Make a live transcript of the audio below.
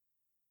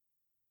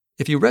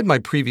If you read my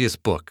previous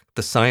book,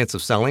 The Science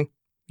of Selling,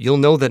 you'll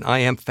know that I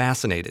am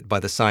fascinated by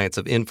the science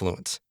of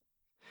influence.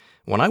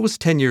 When I was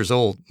 10 years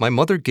old, my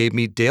mother gave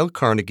me Dale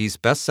Carnegie's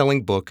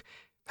best-selling book,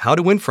 How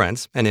to Win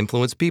Friends and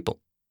Influence People.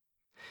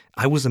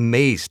 I was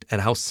amazed at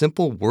how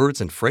simple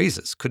words and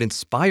phrases could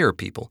inspire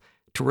people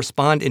to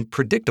respond in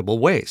predictable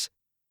ways.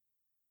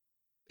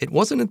 It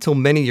wasn't until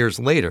many years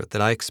later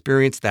that I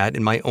experienced that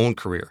in my own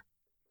career.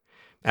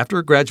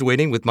 After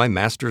graduating with my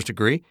master's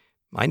degree,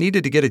 I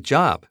needed to get a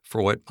job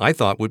for what I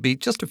thought would be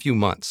just a few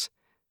months.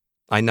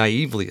 I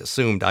naively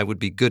assumed I would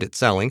be good at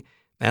selling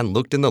and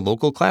looked in the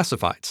local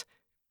classifieds.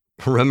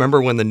 Remember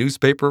when the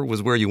newspaper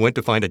was where you went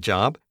to find a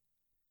job?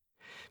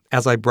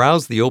 As I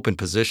browsed the open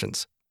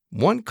positions,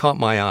 one caught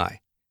my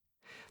eye.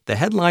 The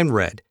headline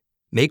read,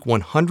 "Make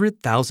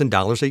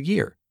 $100,000 a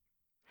year."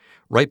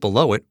 Right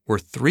below it were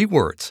 3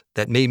 words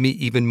that made me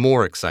even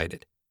more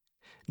excited.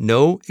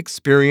 No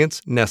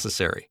experience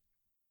necessary.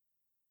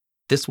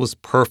 This was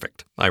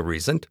perfect, I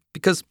reasoned,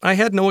 because I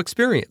had no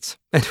experience,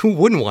 and who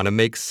wouldn't want to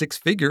make 6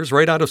 figures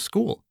right out of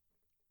school?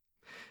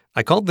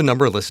 I called the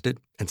number listed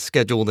and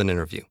scheduled an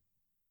interview.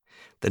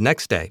 The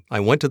next day, I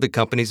went to the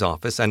company's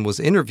office and was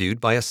interviewed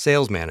by a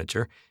sales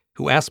manager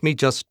who asked me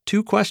just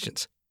 2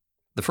 questions.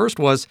 The first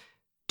was,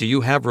 "Do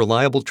you have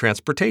reliable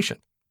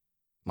transportation?"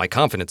 My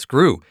confidence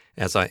grew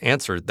as I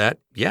answered that,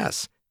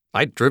 yes,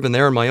 I'd driven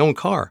there in my own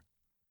car.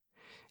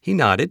 He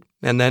nodded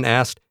and then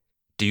asked,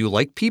 "Do you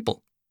like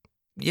people?"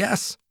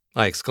 "Yes,"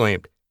 I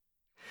exclaimed.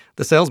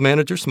 The sales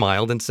manager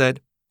smiled and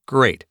said,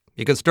 "Great,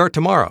 you can start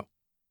tomorrow."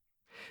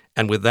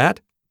 And with that,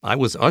 I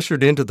was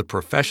ushered into the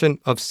profession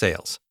of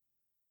sales.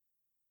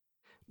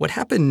 What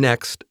happened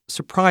next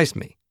surprised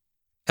me.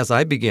 As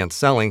I began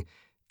selling,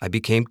 I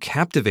became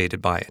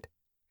captivated by it.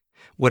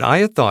 What I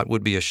had thought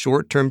would be a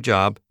short-term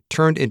job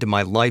turned into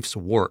my life's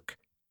work.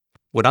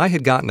 What I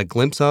had gotten a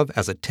glimpse of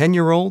as a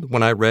 10-year-old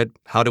when I read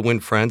How to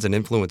Win Friends and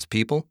Influence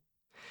People,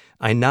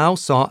 I now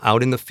saw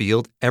out in the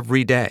field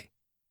every day.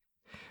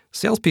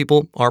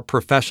 Salespeople are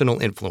professional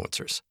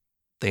influencers.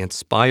 They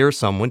inspire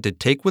someone to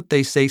take what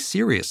they say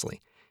seriously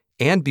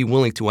and be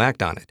willing to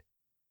act on it.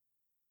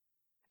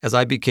 As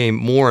I became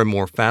more and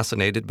more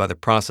fascinated by the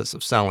process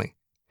of selling,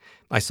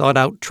 I sought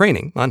out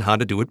training on how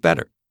to do it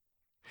better.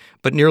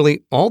 But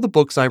nearly all the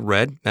books I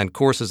read and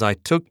courses I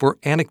took were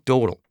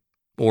anecdotal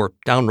or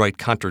downright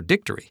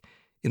contradictory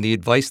in the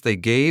advice they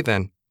gave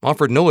and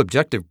offered no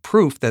objective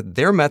proof that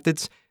their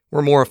methods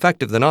were more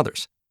effective than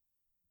others.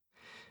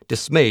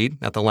 Dismayed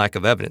at the lack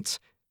of evidence,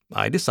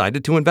 I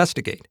decided to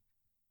investigate.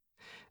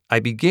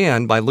 I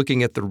began by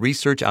looking at the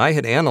research I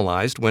had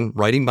analyzed when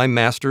writing my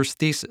master's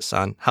thesis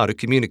on how to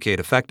communicate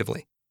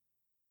effectively.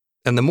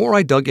 And the more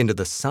I dug into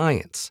the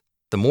science,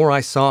 the more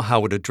I saw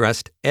how it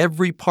addressed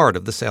every part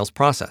of the sales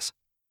process.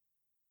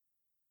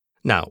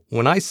 Now,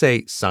 when I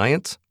say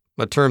science,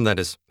 a term that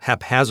is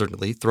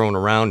haphazardly thrown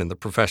around in the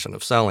profession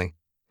of selling,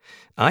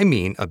 I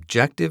mean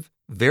objective,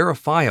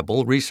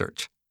 verifiable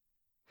research.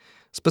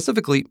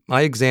 Specifically,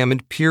 I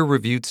examined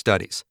peer-reviewed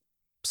studies,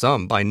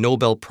 some by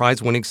Nobel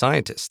Prize-winning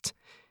scientists,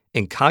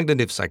 in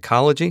cognitive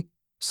psychology,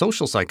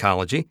 social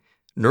psychology,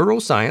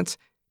 neuroscience,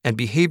 and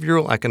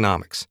behavioral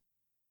economics.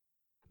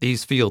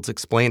 These fields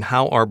explain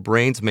how our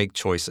brains make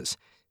choices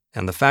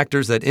and the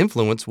factors that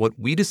influence what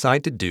we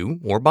decide to do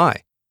or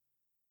buy.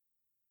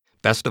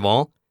 Best of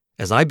all,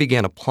 as I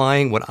began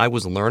applying what I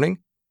was learning,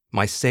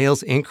 my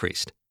sales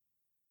increased.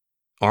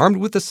 Armed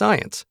with the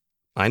science,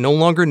 I no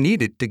longer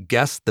needed to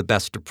guess the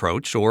best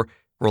approach or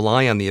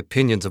rely on the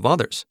opinions of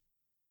others.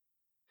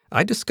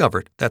 I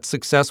discovered that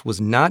success was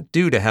not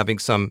due to having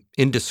some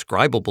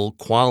indescribable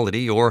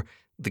quality or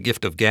the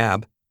gift of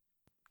gab.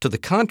 To the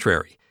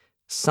contrary,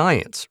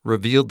 science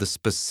revealed the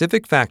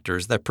specific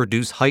factors that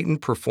produce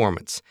heightened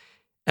performance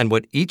and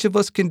what each of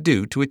us can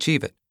do to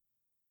achieve it.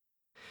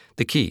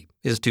 The key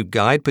is to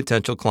guide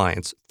potential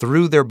clients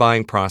through their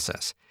buying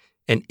process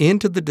and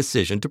into the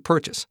decision to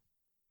purchase.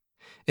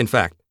 In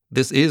fact,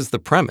 this is the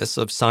premise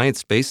of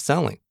science-based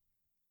selling.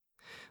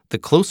 The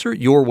closer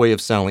your way of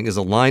selling is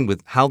aligned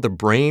with how the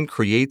brain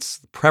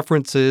creates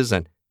preferences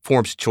and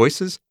forms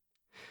choices,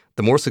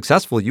 the more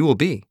successful you will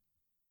be.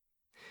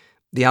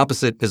 The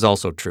opposite is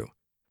also true.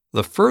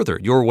 The further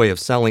your way of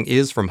selling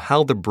is from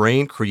how the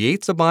brain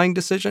creates a buying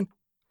decision,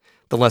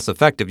 the less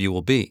effective you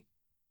will be.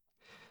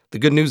 The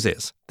good news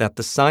is that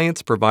the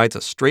science provides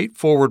a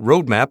straightforward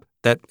roadmap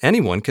that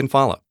anyone can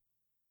follow.